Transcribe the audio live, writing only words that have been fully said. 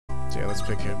So yeah, let's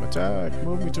pick him. Attack!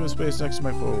 Move me to a space next to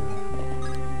my foe.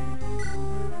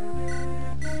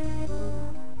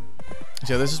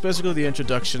 So yeah, this is basically the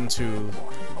introduction to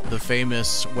the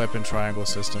famous weapon triangle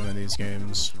system in these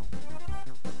games.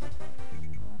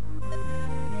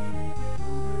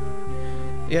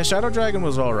 Yeah, Shadow Dragon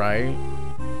was alright.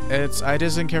 I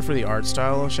just didn't care for the art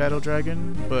style of Shadow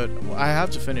Dragon, but I have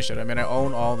to finish it. I mean, I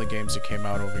own all the games that came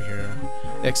out over here,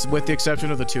 with the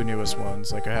exception of the 2 newest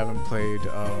ones. Like, I haven't played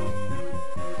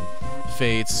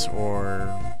Fates or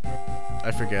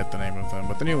I forget the name of them,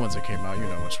 but the new ones that came out, you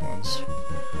know which ones.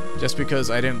 Just because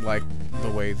I didn't like the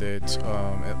way that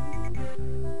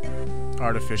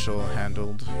Artificial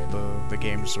handled the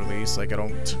game's release. Like, I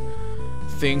don't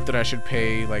think that I should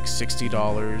pay like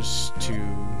 $60 to,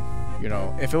 you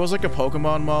know, if it was like a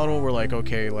Pokemon model where like,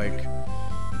 okay, like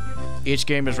each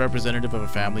game is representative of a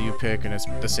family you pick and it's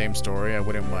the same story, I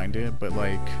wouldn't mind it, but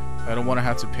like I don't want to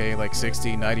have to pay like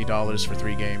 $60, $90 for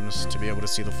 3 games to be able to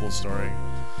see the full story.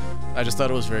 I just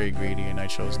thought it was very greedy and I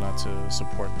chose not to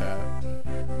support that.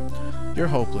 You're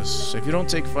hopeless. If you don't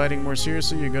take fighting more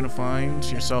seriously, you're gonna find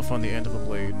yourself on the end of a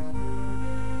blade.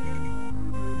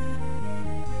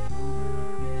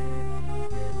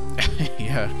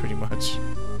 Yeah, pretty much.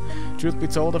 Truth be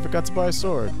told, I forgot to buy a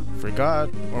sword. Forgot?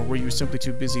 Or were you simply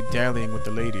too busy dallying with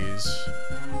the ladies?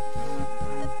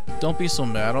 Don't be so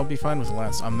mad, I'll be fine with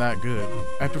lance. I'm that good.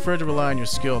 I prefer to rely on your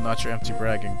skill, not your empty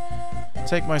bragging.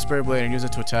 Take my spare blade and use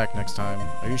it to attack next time.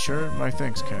 Are you sure? My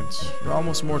thanks, Kent. You're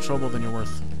almost more trouble than you're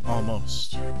worth.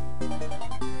 Almost.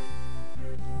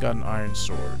 Got an iron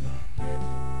sword.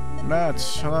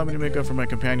 Matt, allow me to make up for my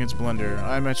companion's blunder.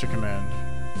 I'm at your command.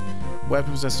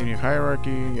 Weapons possess unique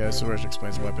hierarchy. Yeah, so it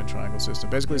explains the weapon triangle system.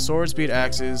 Basically, swords beat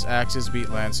axes, axes beat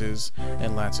lances,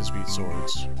 and lances beat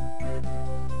swords.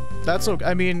 That's okay.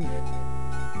 I mean,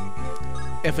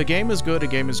 if a game is good,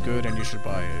 and you should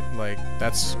buy it. Like,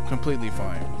 that's completely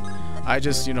fine. I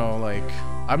just, you know, like,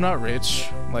 I'm not rich.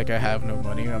 Like, I have no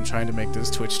money. I'm trying to make this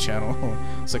Twitch channel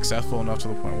successful enough to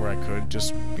the point where I could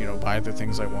just, you know, buy the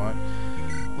things I want.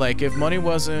 Like, if money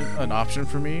wasn't an option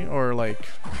for me, or, like,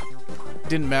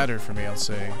 didn't matter for me, I'll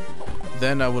say,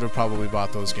 then I would have probably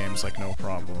bought those games, like, no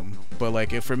problem. But,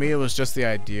 like, for me, it was just the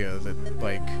idea that,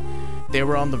 like, they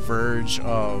were on the verge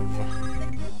of...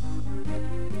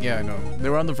 Yeah, I know. They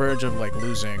were on the verge of, like,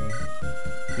 losing,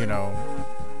 you know,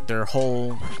 their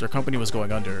company was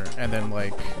going under, and then,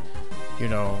 like, you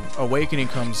know, Awakening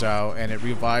comes out, and it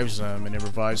revives them, and it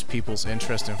revives people's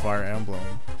interest in Fire Emblem.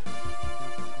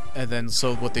 And then,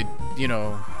 so what they, you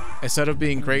know, instead of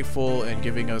being grateful and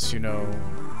giving us, you know,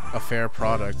 a fair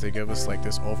product, they give us, like,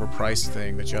 this overpriced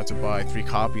thing that you have to buy 3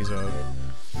 copies of.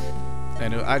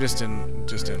 And I just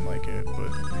didn't like it,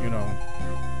 but, you know,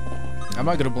 I'm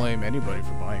not gonna blame anybody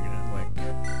for buying it. Like,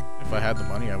 if I had the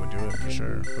money, I would do it for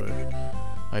sure, but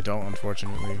I don't,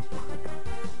 unfortunately.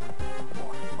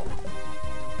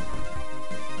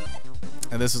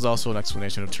 And this is also an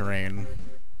explanation of terrain.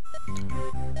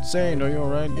 Say, are you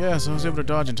alright? Yes, I was able to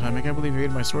dodge in time. I can't believe you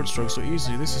ate my sword stroke so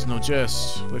easily. This is no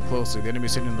jest. Look closely. The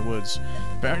enemy's sitting in the woods.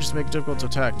 Barriers make it difficult to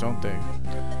attack, don't they?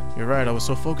 You're right, I was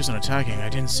so focused on attacking, I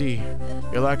didn't see.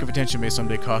 Your lack of attention may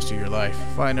someday cost you your life.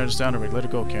 Fine, understand already. Let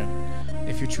it go, Kent.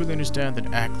 If you truly understand,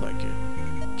 then act like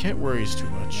it. Kent worries too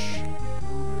much.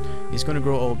 He's going to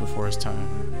grow old before his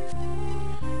time.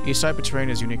 Each type of terrain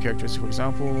has unique characteristics. For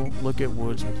example, look at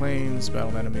woods and plains,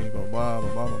 battle enemy, blah blah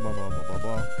blah blah blah blah blah blah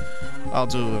blah. I'll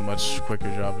do a much quicker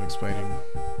job of explaining.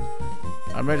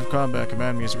 I'm ready for combat,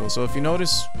 command me as well. So if you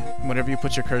notice, whenever you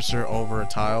put your cursor over a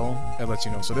tile, it lets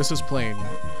you know. So this is plain.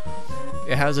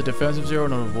 It has a defensive 0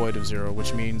 and a void of 0,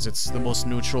 which means it's the most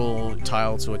neutral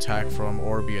tile to attack from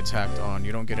or be attacked on.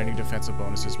 You don't get any defensive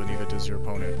bonuses, but neither does your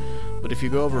opponent. But if you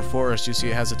go over forest, you see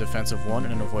it has a defensive 1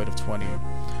 and a void of 20.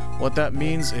 What that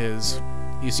means is,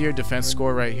 you see her defense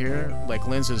score right here, like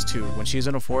Lynn's is 2. When she's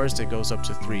in a forest, it goes up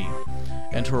to 3.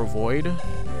 And her void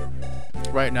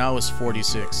right now is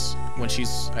 46. When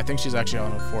I think she's actually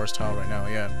on a forest tile right now,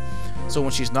 yeah. So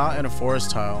when she's not in a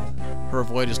forest tile, her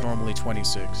void is normally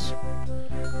 26.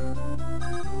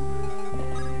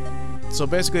 So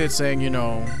basically it's saying, you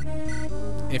know,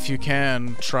 if you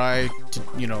can, try to,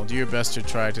 you know, do your best to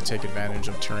try to take advantage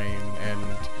of terrain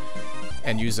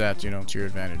and use that, you know, to your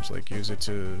advantage. Like, use it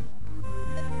to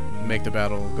make the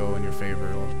battle go in your favor,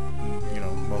 you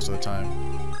know, most of the time.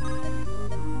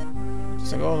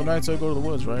 It's like, oh, the nights I go to the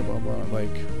woods, right? Blah, blah. Like,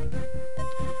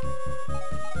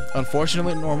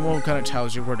 unfortunately, normal kind of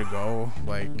tells you where to go,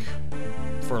 like,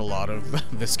 for a lot of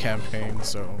this campaign,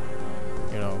 so,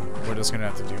 you know, we're just gonna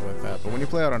have to deal with that. But when you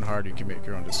play out on hard, you can make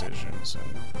your own decisions. And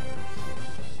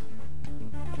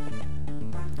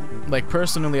Like,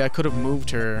 personally, I could have moved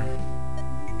her.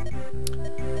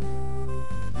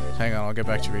 Hang on, I'll get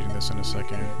back to reading this in a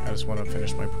second. I just want to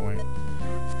finish my point.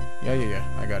 Yeah,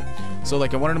 I got it. So,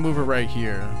 like, I wanted to move her right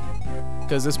here.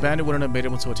 Because this bandit wouldn't have been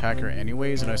able to attack her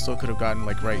anyways, and I still could have gotten,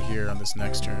 like, right here on this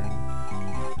next turn.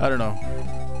 I don't know.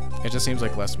 It just seems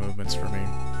like less movements for me.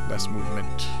 Less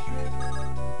movement.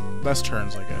 Less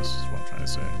turns, I guess, is what I'm trying to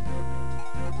say.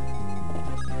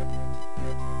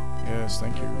 Yes,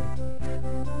 thank you.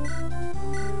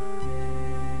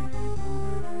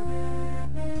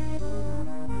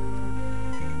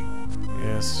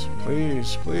 Yes,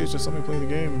 please, please, just let me play the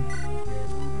game.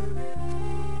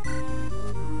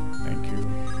 Thank you.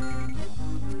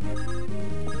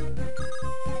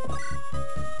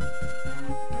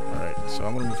 Alright, so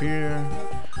I'm gonna move here.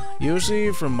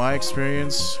 Usually, from my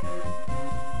experience,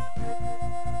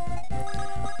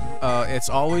 it's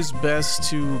always best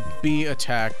to be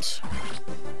attacked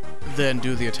than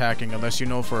do the attacking, unless you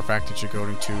know for a fact that you're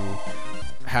going to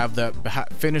have that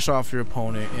finish off your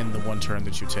opponent in the one turn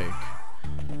that you take.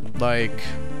 Like,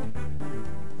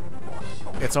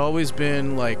 it's always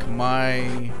been like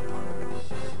my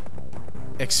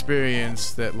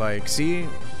experience that, like, see,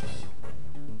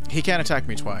 he can't attack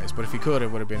me twice, but if he could,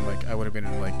 it would have been like, I would have been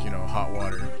in, like, you know, hot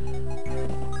water.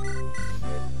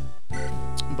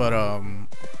 But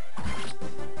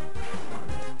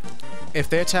if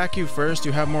they attack you first,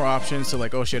 you have more options to,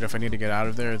 like, oh shit, if I need to get out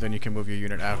of there, then you can move your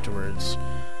unit afterwards.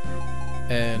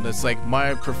 And it's like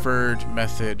my preferred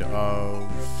method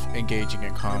of engaging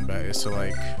in combat is to,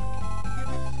 like,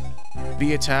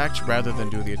 be attacked rather than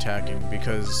do the attacking,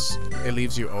 because it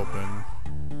leaves you open.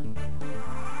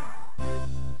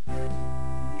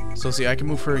 So see, I can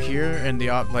move her here, and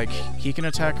the like, he can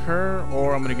attack her,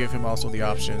 or I'm gonna give him also the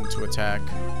option to attack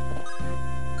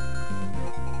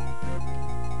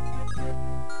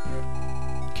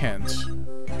Kent.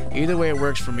 Either way, it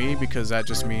works for me, because that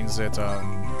just means that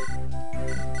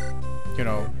you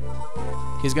know,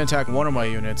 he's gonna attack one of my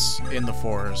units in the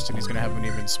forest, and he's gonna have an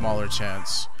even smaller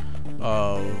chance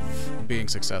of being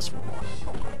successful.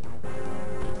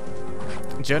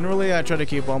 Generally, I try to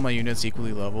keep all my units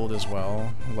equally leveled as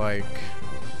well. Like,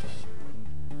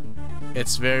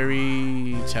 it's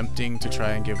very tempting to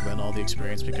try and give Lynn all the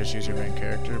experience because she's your main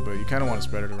character, but you kind of want to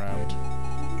spread it around.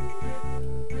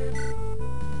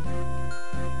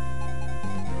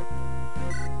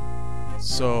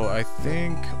 So I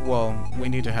think, well, we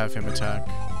need to have him attack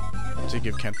to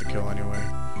give Kent the kill anyway.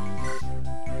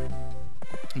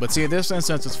 But see, in this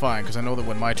instance, it's fine, because I know that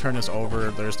when my turn is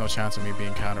over, there's no chance of me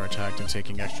being counterattacked and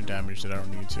taking extra damage that I don't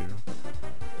need to.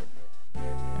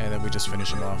 And then we just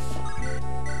finish him off.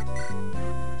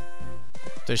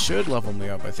 They should level me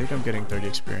up. I think I'm getting 30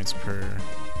 experience per...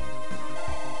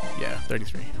 Yeah,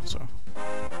 33, so...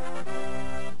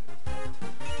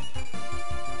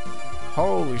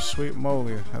 Holy sweet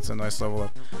moly, that's a nice level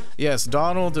up. Yes,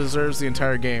 Donald deserves the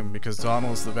entire game, because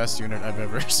Donald's the best unit I've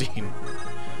ever seen.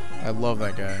 I love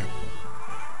that guy.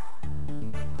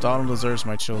 Donald deserves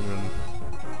my children.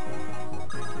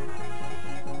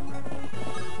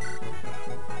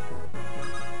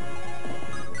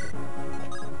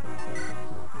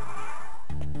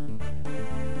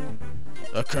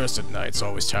 Accursed knights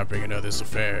always tampering in others'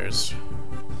 affairs.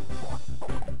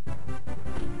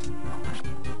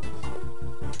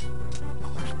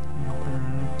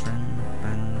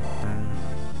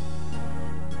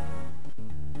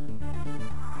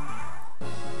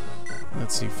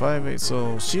 Let's see, 5-8,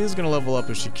 so she is gonna level up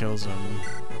if she kills him.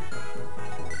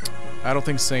 I don't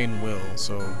think Sane will,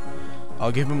 so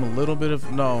I'll give him a little bit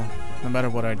of... No matter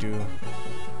what I do,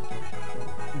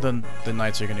 the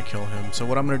knights are gonna kill him. So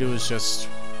what I'm gonna do is just...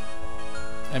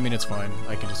 I mean, it's fine.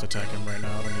 I can just attack him right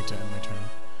now. I don't need to end my turn.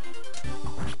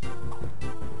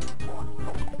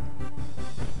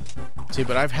 See,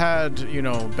 but I've had, you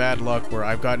know, bad luck where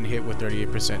I've gotten hit with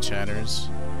 38%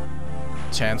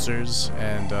 chancers,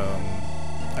 and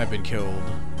I've been killed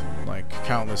like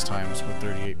countless times with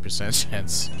 38%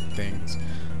 chance things.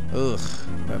 Ugh,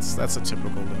 that's a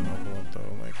typical Lynn level up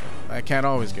though. Like, I can't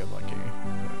always get lucky.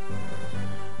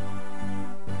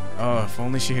 Oh, if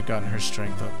only she had gotten her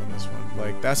strength up on this one.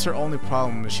 Like, that's her only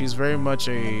problem. She's very much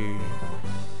a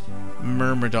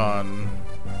Myrmidon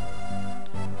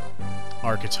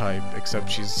archetype,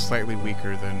 except she's slightly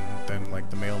weaker than like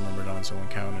the male Myrmidons you'll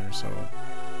encounter. So,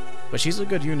 but she's a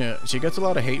good unit. She gets a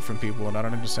lot of hate from people, and I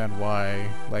don't understand why.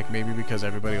 Like, maybe because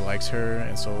everybody likes her,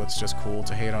 and so it's just cool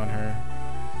to hate on her.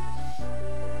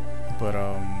 But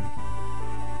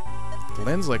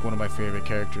Lynn's like one of my favorite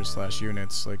characters slash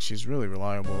units. Like, she's really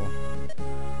reliable.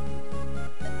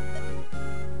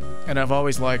 And I've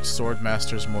always liked sword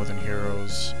masters more than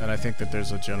heroes, and I think that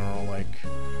there's a general, like,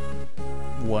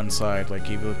 one side, like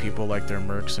either people like their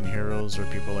mercs and heroes, or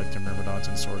people like their myrmidons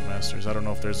and sword masters. I don't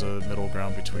know if there's a middle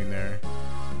ground between there.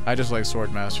 I just like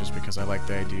sword masters because I like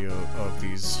the idea of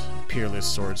these peerless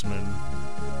swordsmen.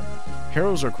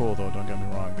 Heroes are cool though, don't get me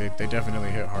wrong, they definitely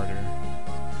hit harder.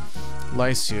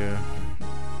 Lycia.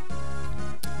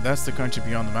 That's the country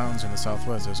beyond the mountains in the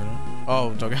southwest, isn't it?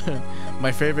 Oh, don't get it.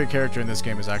 My favorite character in this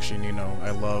game is actually Nino. I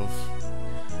love...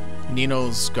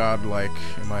 Nino's godlike,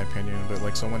 in my opinion, but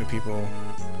like so many people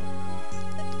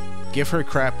give her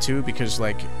crap too because,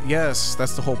 like, yes,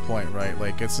 that's the whole point, right?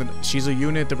 Like, she's a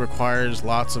unit that requires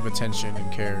lots of attention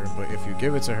and care, but if you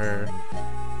give it to her,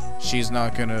 she's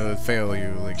not gonna fail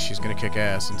you. Like, she's gonna kick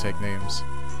ass and take names.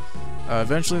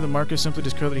 Eventually, the Marquis simply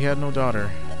discovered that he had no daughter,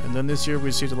 and then this year we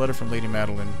received a letter from Lady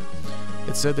Madeline.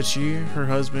 It said that she, her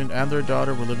husband, and their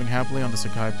daughter were living happily on the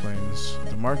Sakai Plains.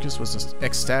 The Marquis was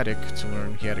ecstatic to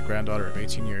learn he had a granddaughter of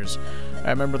 18 years. I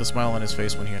remember the smile on his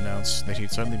face when he announced that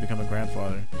he'd suddenly become a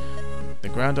grandfather. The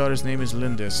granddaughter's name is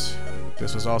Lindis.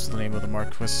 This was also the name of the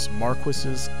Marquis's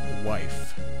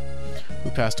wife, who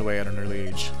passed away at an early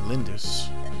age. Lindis.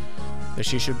 That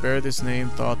she should bear this name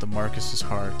thawed the Marquis's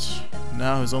heart.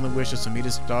 Now his only wish is to meet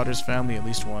his daughter's family at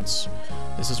least once.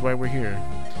 This is why we're here.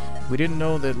 We didn't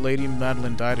know that Lady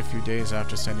Madeline died a few days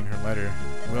after sending her letter.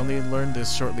 We only learned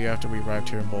this shortly after we arrived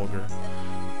here in Bulgar.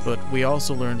 But we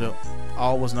also learned that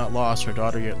all was not lost, her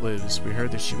daughter yet lives. We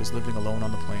heard that she was living alone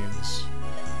on the plains.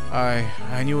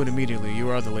 I knew it immediately. You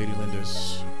are the Lady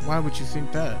Lindis. Why would you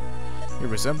think that? Your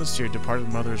resemblance to your departed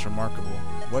mother is remarkable.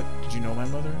 What? Did you know my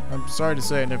mother? I'm sorry to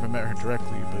say I never met her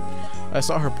directly, but I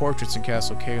saw her portraits in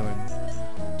Castle Kalin.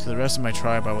 To the rest of my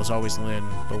tribe, I was always Lynn,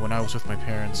 but when I was with my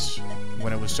parents,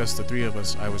 when it was just the three of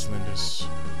us, I was Lindis.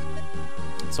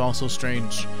 It's all so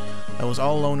strange. I was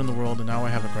all alone in the world, and now I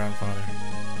have a grandfather.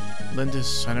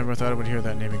 Lindis, I never thought I would hear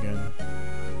that name again.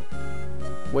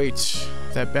 Wait,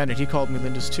 that bandit, he called me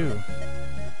Lindis too.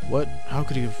 What? How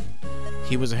could he have...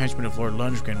 He was a henchman of Lord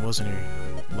Lundgren, wasn't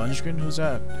he? Lundgren? Who's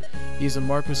that? He's the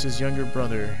Marquis's younger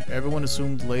brother. Everyone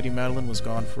assumed Lady Madeline was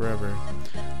gone forever.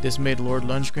 This made Lord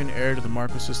Lundgren heir to the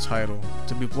Marquis's title.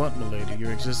 To be blunt, milady,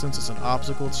 your existence is an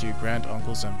obstacle to your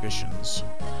grand-uncle's ambitions.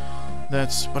 But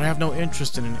I have no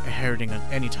interest in inheriting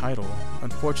any title.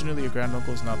 Unfortunately, your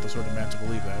grand-uncle is not the sort of man to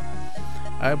believe that.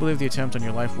 I believe the attempt on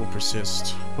your life will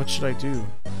persist. What should I do?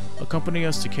 Accompany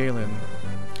us to Kalin.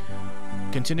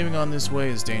 Continuing on this way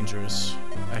is dangerous.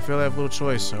 I feel I have little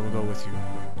choice, so I will go with you.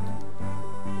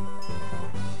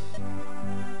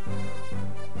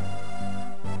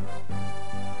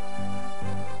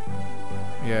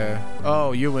 Yeah.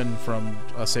 Oh, Ewan from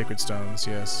Sacred Stones,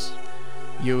 yes.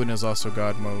 Ewan is also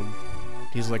God mode.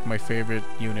 He's like my favorite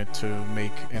unit to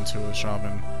make into a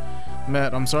shaman.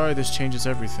 Matt, I'm sorry this changes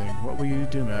everything. What will you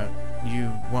do, Matt?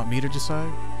 You want me to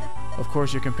decide? Of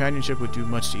course, your companionship would do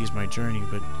much to ease my journey,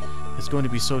 but it's going to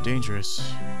be so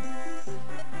dangerous.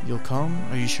 You'll come?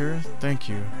 Are you sure? Thank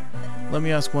you. Let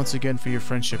me ask once again for your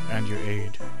friendship and your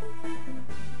aid.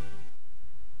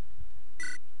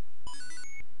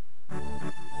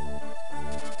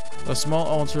 A small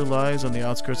altar lies on the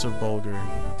outskirts of Bulgar.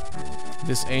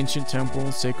 This ancient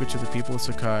temple, sacred to the people of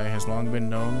Sakai, has long been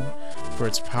known for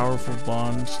its powerful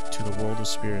bond to the world of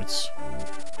spirits.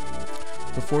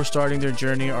 Before starting their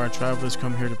journey, our travelers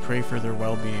come here to pray for their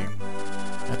well-being.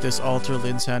 At this altar,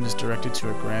 Lynn's hand is directed to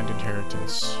a grand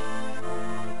inheritance.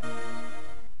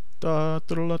 Da,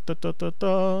 da, da, da, da, da,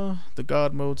 da. The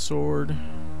God mode sword.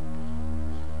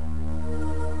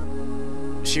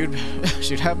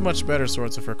 She'd have much better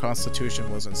swords if her constitution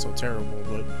wasn't so terrible,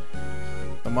 but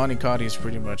the Manikati is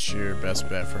pretty much your best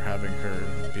bet for having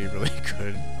her be really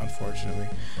good, unfortunately.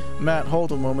 Matt,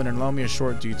 hold a moment and allow me a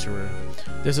short detour.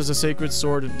 This is a sacred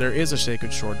sword. There is a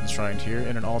sacred sword enshrined here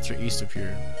in an altar east of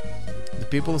here. The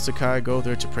people of Sakai go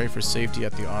there to pray for safety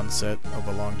at the onset of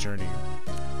a long journey.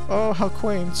 Oh, how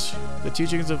quaint. The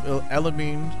teachings of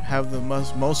Elamine have the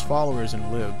most followers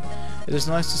in Lib. It is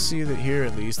nice to see that here,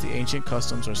 at least, the ancient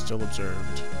customs are still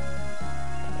observed.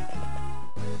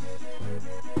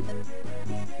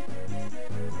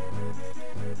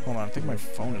 Hold on, I think my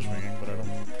phone is ringing, but I don't...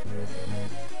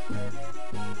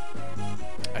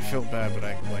 I feel bad, but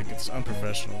it's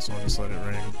unprofessional, so I'll just let it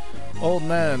ring. Old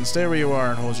man, stay where you are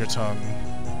and hold your tongue.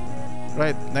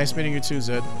 Right, nice meeting you too,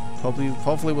 Zed.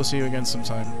 Hopefully we'll see you again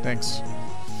sometime. Thanks.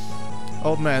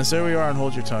 Old man, stay where you are and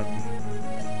hold your tongue.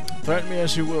 Threaten me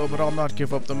as you will, but I'll not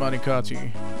give up the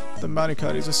Manikati. The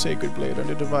Manikati is a sacred blade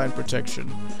under divine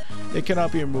protection. It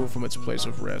cannot be removed from its place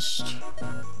of rest.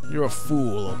 You're a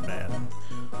fool, old man.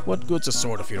 What good's a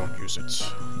sword if you don't use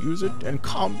it? Use it in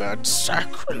combat?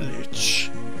 Sacrilege!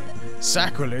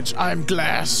 Sacrilege? I'm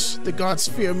glass. The gods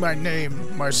fear my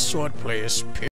name. My swordplay is pure.